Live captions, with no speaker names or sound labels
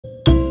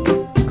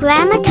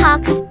Grammar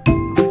talks.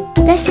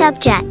 The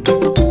subject.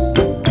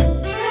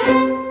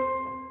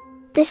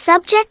 The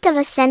subject of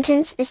a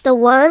sentence is the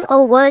word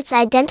or words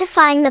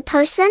identifying the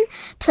person,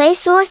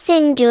 place or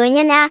thing doing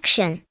an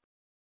action.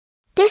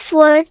 This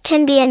word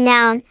can be a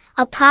noun,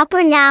 a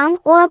proper noun,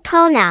 or a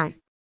pronoun.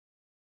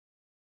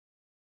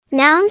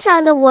 Nouns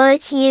are the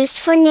words used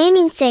for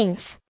naming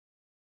things.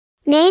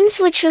 Names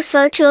which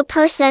refer to a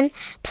person,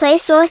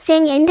 place or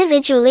thing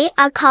individually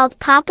are called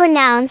proper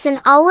nouns and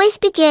always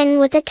begin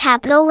with a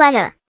capital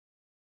letter.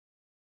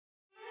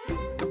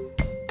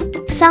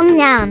 Some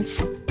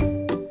nouns.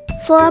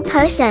 For a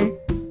person: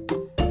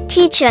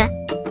 teacher,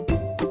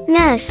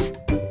 nurse,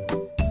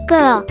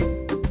 girl.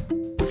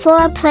 For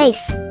a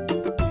place: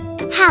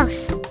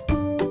 house,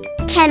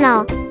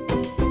 kennel,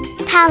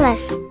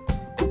 palace.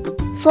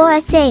 For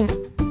a thing: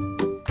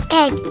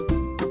 egg,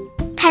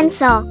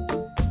 pencil,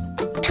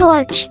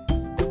 torch.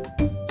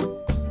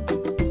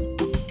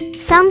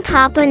 Some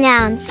proper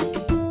nouns.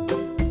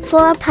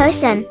 For a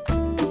person: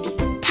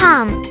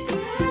 Tom,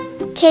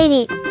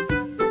 Katie,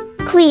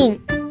 Queen.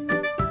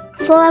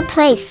 For a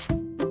place: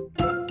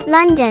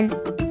 London,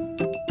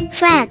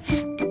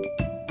 France,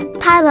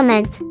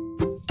 Parliament.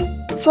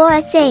 For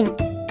a thing: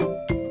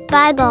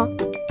 Bible,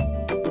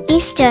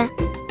 Easter,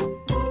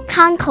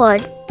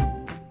 Concord.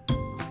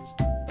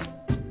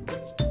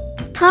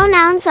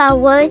 Pronouns are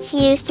words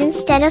used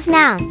instead of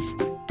nouns.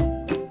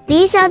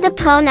 These are the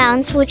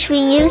pronouns which we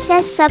use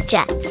as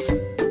subjects: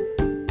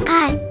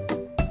 I,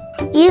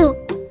 you,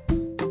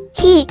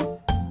 he,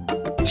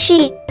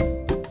 she,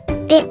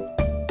 it,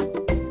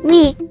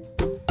 we,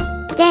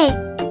 they.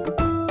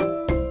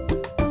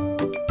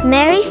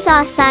 Mary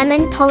saw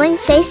Simon pulling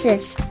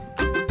faces.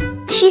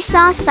 She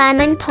saw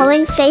Simon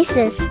pulling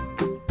faces.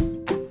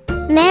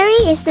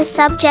 Mary is the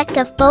subject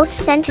of both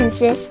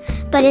sentences,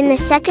 but in the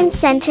second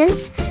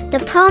sentence,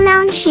 the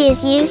pronoun she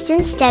is used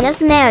instead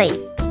of Mary.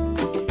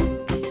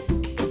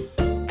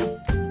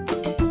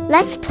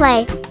 Let's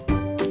play.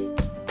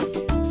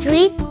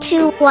 3,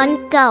 2,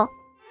 1, go.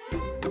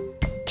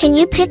 Can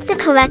you pick the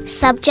correct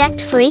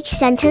subject for each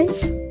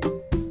sentence?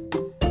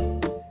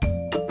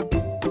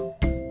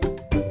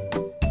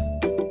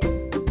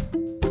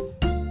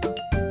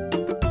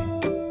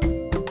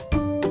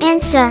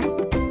 Answer.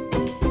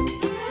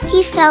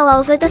 He fell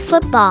over the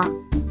football.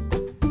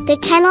 The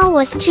kennel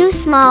was too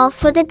small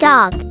for the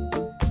dog.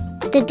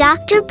 The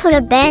doctor put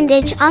a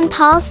bandage on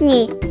Paul's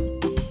knee.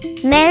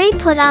 Mary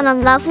put on a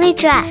lovely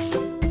dress.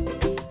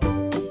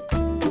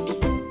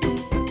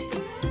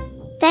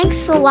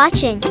 Thanks for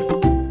watching.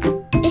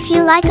 If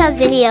you like our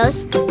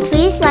videos,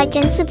 please like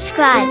and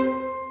subscribe.